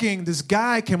walking. This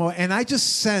guy came over, and I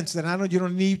just sensed, and I know you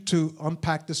don't need to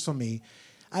unpack this for me,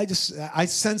 I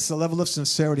sensed a level of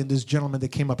sincerity in this gentleman that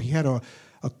came up. He had a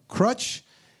crutch,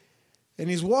 and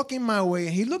he's walking my way,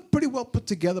 and he looked pretty well put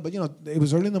together, but, it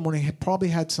was early in the morning. He probably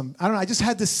had some, I don't know, I just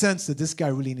had this sense that this guy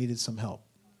really needed some help,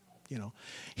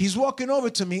 He's walking over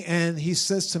to me, and he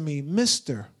says to me,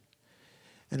 Mister.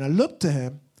 And I looked to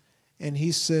him, and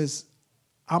he says,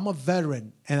 I'm a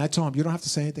veteran. And I told him, you don't have to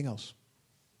say anything else.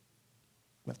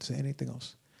 You don't have to say anything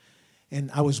else. And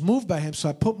I was moved by him, so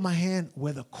I put my hand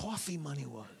where the coffee money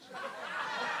was.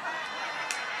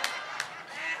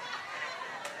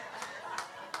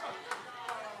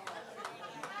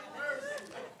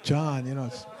 John,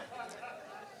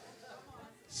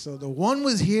 So the 1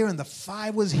 was here and the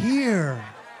 5 was here.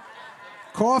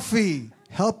 Coffee,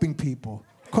 helping people.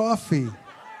 Coffee.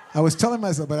 I was telling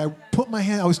myself, but I put my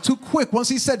hand, I was too quick. Once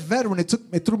he said veteran,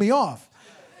 it threw me off.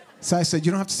 So I said,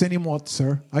 you don't have to say any more,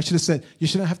 sir. I should have said, you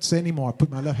shouldn't have to say any more. I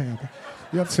put my left hand up.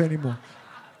 You don't have to say any more.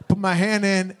 Put my hand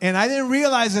in, and I didn't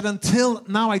realize it until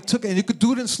now I took it. And you could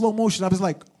do it in slow motion. I was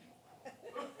like,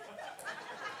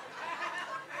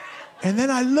 and then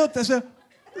I looked, I said,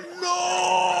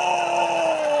 no!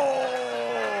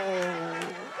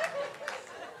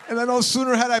 And I no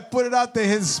sooner had I put it out there,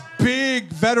 his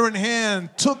big veteran hand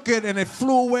took it, and it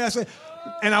flew away. I said,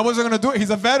 and I wasn't going to do it.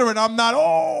 He's a veteran. I'm not,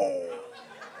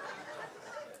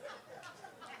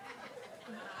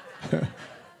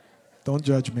 Don't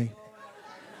judge me.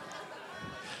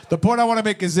 The point I want to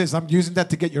make is this. I'm using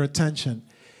that to get your attention.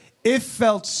 It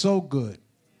felt so good.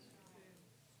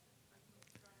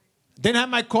 Didn't have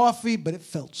my coffee, but it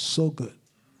felt so good.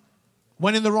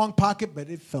 Went in the wrong pocket, but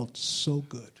it felt so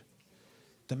good.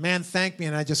 The man thanked me,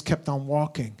 and I just kept on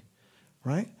walking,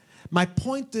 right? My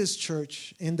point is,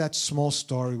 church, in that small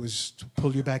story was to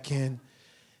pull you back in.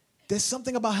 There's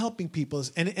something about helping people,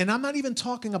 and I'm not even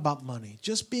talking about money.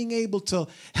 Just being able to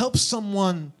help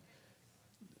someone,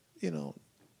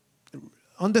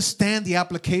 understand the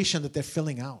application that they're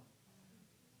filling out.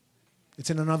 It's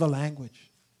in another language.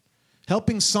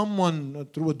 Helping someone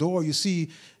through a door. You see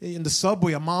in the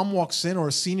subway, a mom walks in or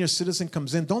a senior citizen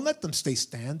comes in. Don't let them stay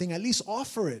standing. At least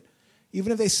offer it.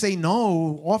 Even if they say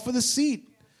no, offer the seat.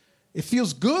 It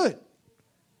feels good.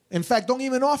 In fact, don't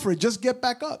even offer it. Just get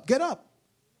back up. Get up.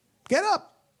 Get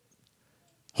up.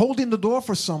 Holding the door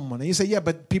for someone. And you say, yeah,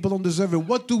 but people don't deserve it.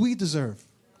 What do we deserve?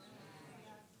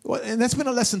 Well, and that's been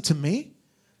a lesson to me.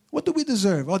 What do we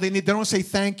deserve? Oh, they don't say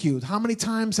thank you. How many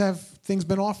times have things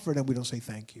been offered and we don't say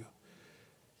thank you?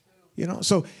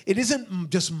 So it isn't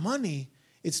just money.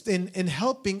 It's in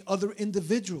helping other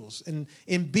individuals and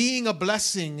in being a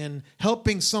blessing and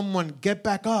helping someone get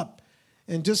back up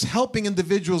and just helping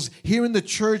individuals here in the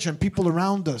church and people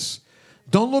around us.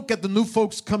 Don't look at the new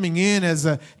folks coming in as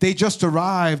they just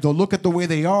arrived, or look at the way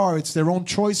they are. It's their own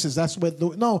choices. That's what.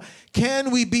 No.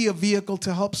 Can we be a vehicle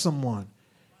to help someone?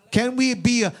 Can we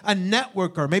be a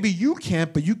networker? Maybe you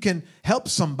can't, but you can help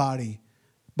somebody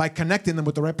by connecting them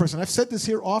with the right person. I've said this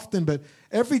here often, but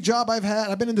every job I've had,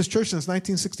 I've been in this church since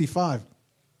 1965.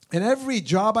 And every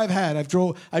job I've had, I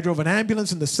drove an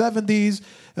ambulance in the 70s.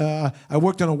 I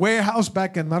worked in a warehouse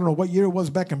back in, I don't know what year it was,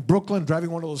 back in Brooklyn,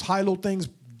 driving one of those high-low things,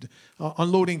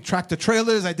 unloading tractor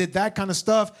trailers. I did that kind of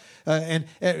stuff.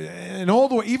 And all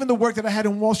the way, even the work that I had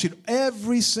in Wall Street,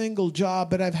 every single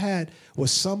job that I've had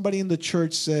was somebody in the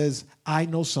church says, I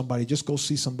know somebody, just go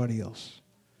see somebody else.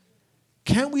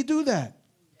 Can we do that?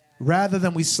 Rather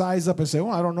than we size up and say,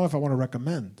 I don't know if I want to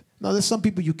recommend. No, there's some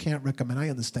people you can't recommend. I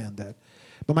understand that.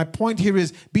 But my point here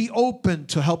is be open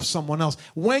to help someone else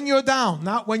when you're down,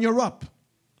 not when you're up.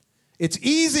 It's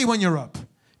easy when you're up.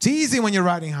 It's easy when you're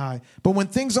riding high. But when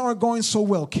things aren't going so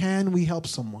well, can we help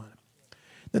someone?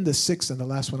 Then the sixth and the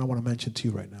last one I want to mention to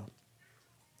you right now.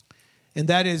 And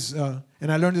that is, and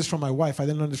I learned this from my wife. I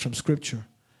didn't learn this from Scripture.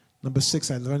 Number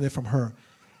 6, I learned it from her.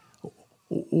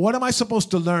 What am I supposed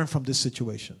to learn from this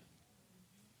situation?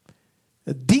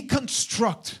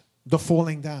 Deconstruct the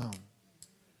falling down.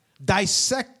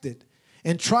 Dissect it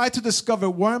and try to discover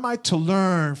where am I to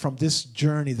learn from this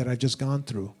journey that I've just gone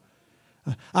through.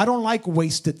 I don't like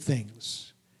wasted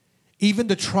things. Even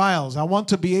the trials, I want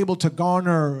to be able to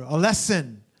garner a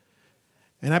lesson.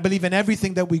 And I believe in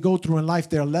everything that we go through in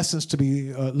life, there are lessons to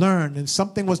be learned. And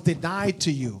something was denied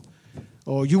to you,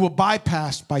 or you were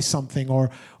bypassed by something,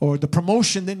 or the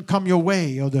promotion didn't come your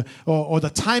way, or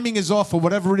the timing is off, or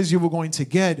whatever it is you were going to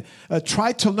get.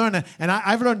 Try to learn it. And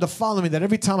I've learned the following, that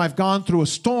every time I've gone through a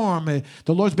storm,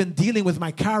 the Lord's been dealing with my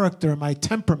character, my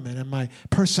temperament, and my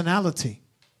personality.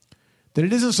 That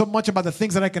it isn't so much about the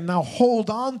things that I can now hold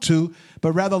on to,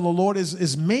 but rather the Lord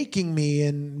is making me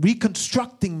and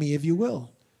reconstructing me, if you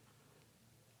will.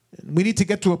 And we need to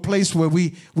get to a place where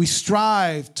we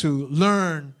strive to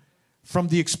learn from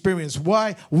the experience.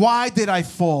 Why did I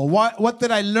fall? What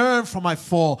did I learn from my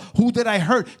fall? Who did I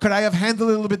hurt? Could I have handled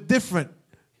it a little bit different?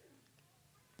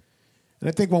 And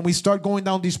I think when we start going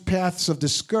down these paths of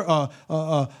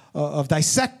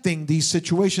dissecting these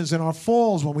situations in our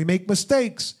falls, when we make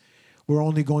mistakes, we're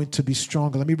only going to be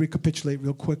stronger. Let me recapitulate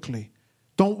real quickly.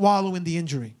 Don't wallow in the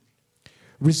injury.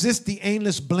 Resist the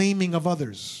aimless blaming of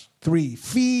others. 3,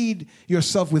 feed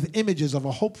yourself with images of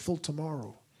a hopeful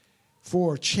tomorrow.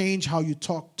 4, change how you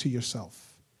talk to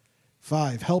yourself.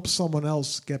 5, help someone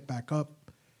else get back up.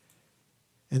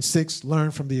 And 6,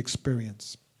 learn from the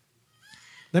experience.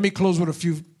 Let me close with a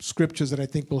few scriptures that I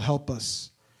think will help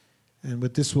us. And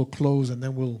with this, we'll close, and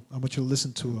then I want you to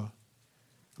listen to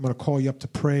I'm going to call you up to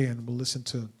pray, and we'll listen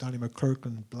to Donnie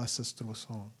McKirkland bless us through a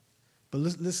song. But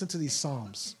listen to these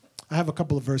Psalms. I have a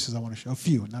couple of verses I want to show. A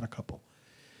few, not a couple.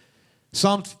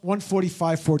 Psalm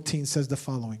 145:14 says the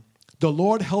following. The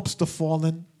Lord helps the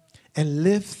fallen and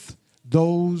lifts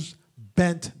those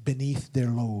bent beneath their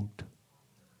load.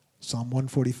 Psalm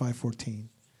 145:14.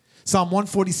 Psalm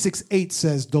 146:8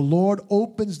 says, the Lord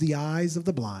opens the eyes of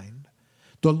the blind.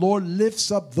 The Lord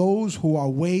lifts up those who are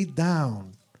weighed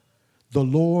down. The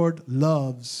Lord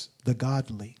loves the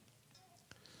godly.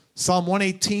 Psalm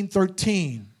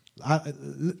 118:13.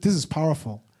 This is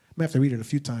powerful. I may have to read it a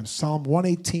few times. Psalm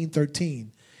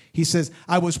 118:13. He says,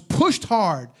 I was pushed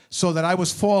hard so that I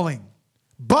was falling,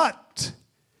 but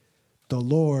the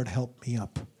Lord helped me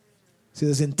up. See,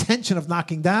 there's intention of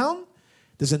knocking down.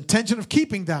 There's intention of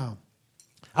keeping down.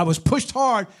 I was pushed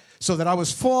hard so that I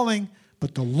was falling,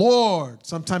 but the Lord,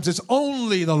 sometimes it's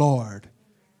only the Lord.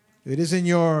 It isn't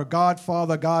your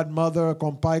godfather, godmother,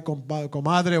 compadre,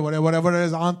 comadre, whatever it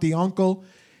is, auntie, uncle.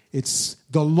 It's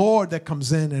the Lord that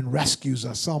comes in and rescues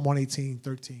us. Psalm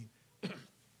 118:13.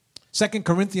 2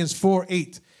 Corinthians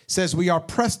 4:8 says, we are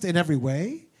pressed in every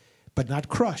way, but not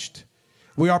crushed.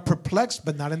 We are perplexed,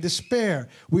 but not in despair.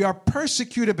 We are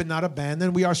persecuted, but not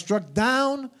abandoned. We are struck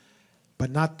down, but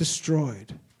not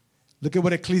destroyed. Look at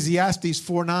what Ecclesiastes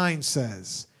 4:9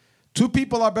 says. 2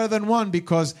 people are better than one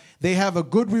because they have a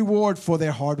good reward for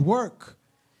their hard work.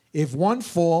 If one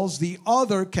falls, the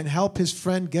other can help his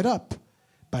friend get up.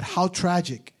 But how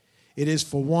tragic it is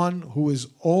for one who is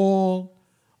all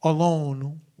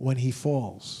alone when he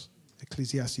falls.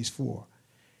 Ecclesiastes 4.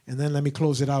 And then let me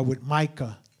close it out with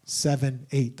Micah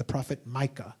 7:8. The prophet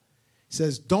Micah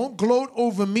says, don't gloat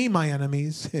over me, my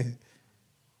enemies.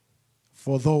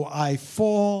 For though I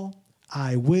fall,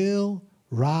 I will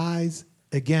rise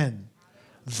again.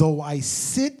 Though I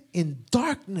sit in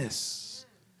darkness,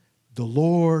 the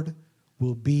Lord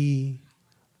will be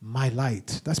my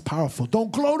light. That's powerful.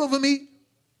 Don't gloat over me,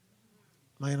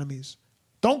 my enemies.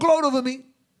 Don't gloat over me.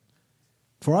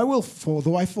 For I will fall,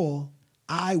 though I fall,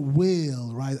 I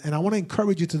will rise. And I want to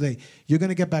encourage you today. You're going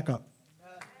to get back up.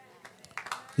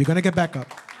 You're going to get back up.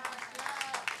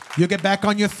 You'll get back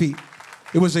on your feet.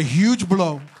 It was a huge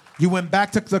blow. You went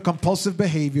back to the compulsive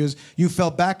behaviors. You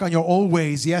fell back on your old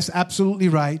ways. Yes, absolutely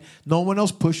right. No one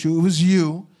else pushed you. It was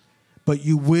you. But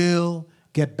you will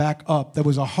get back up. There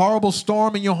was a horrible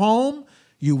storm in your home.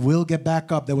 You will get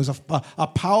back up. There was a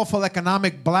powerful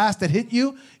economic blast that hit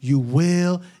you. You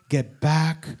will get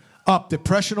back up.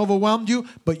 Depression overwhelmed you,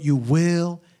 but you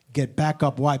will get back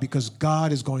up. Why? Because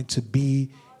God is going to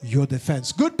be your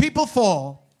defense. Good people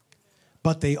fall,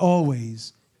 but they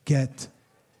always get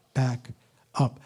back up.